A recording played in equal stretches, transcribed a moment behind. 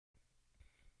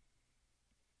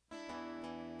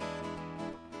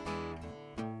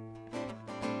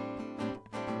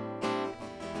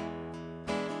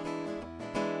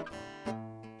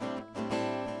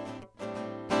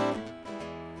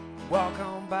Walk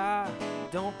on by,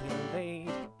 don't be late.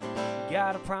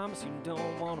 Got a promise you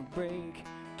don't wanna break.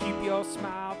 Keep your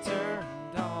smile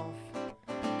turned off,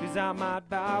 'cause I might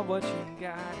buy what you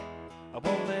got. I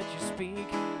won't let you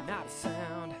speak, not a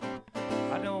sound.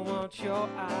 I don't want your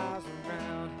eyes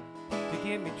around to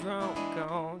get me drunk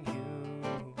on you.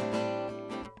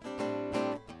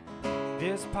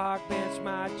 This park bench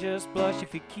might just blush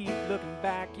if you keep looking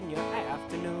back in your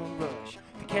afternoon rush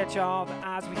to catch all the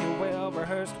eyes with your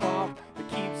well-rehearsed walk that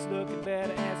keeps looking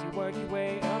better as you work your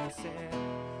way up the set.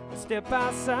 Step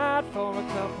outside for a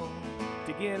couple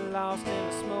to get lost in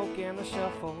the smoke and the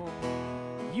shuffle.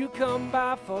 You come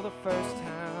by for the first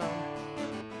time.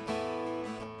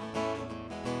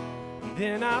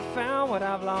 Then I found what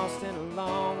I've lost in a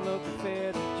long look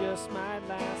affair that just might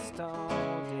last all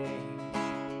day.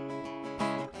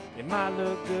 It might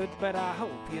look good, but I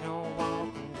hope you don't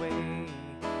walk away.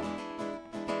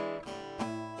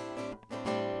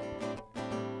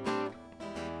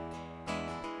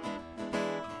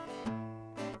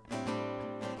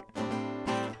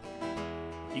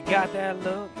 You got that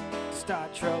look,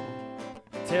 start trouble.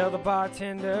 Tell the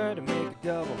bartender to make a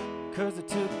double, 'cause it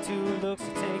took 2 looks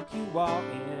to take you all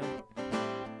in.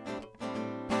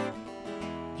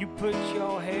 You put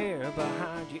your hair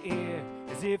behind your ear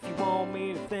as if you want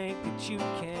me to think that you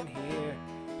can hear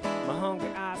my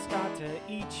hungry eyes start to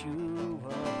eat you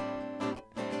up.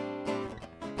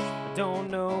 I don't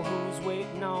know who's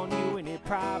waiting on you, and it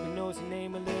probably knows your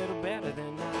name a little better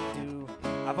than I do.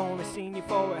 I've only seen you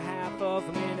for a half of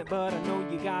a minute, but I know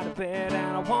you got a bed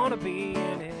and I wanna be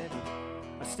in it.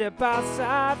 I step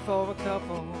outside for a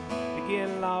couple to get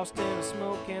lost in the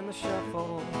smoke and the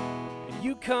shuffle, and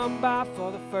you come by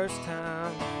for the first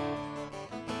time.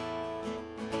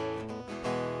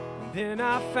 And then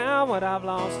I found what I've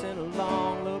lost in a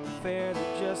long look affair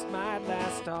that just might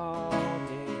last all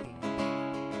day.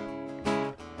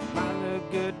 Might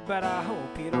look good, but I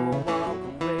hope you don't walk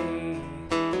away.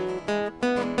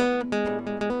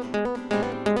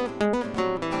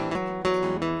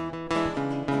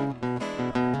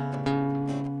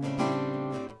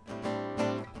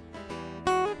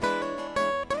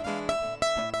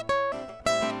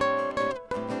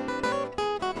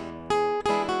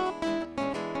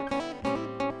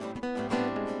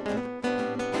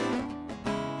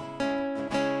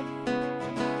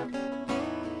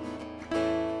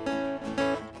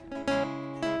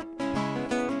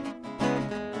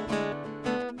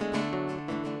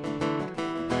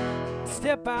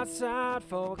 Step outside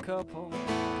for a couple,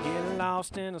 get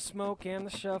lost in the smoke and the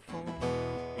shuffle,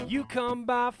 and you come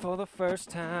by for the first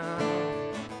time.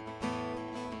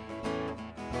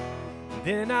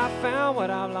 Then I found what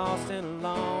I've lost in a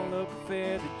long look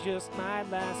affair that just might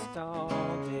last all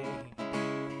day.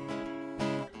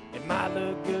 It might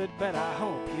look good, but I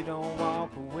hope you don't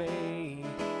walk away.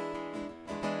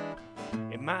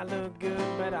 It might look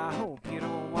good, but I hope you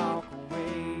don't walk away.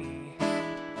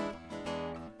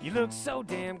 You look so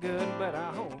damn good, but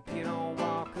I hope you don't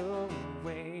walk away.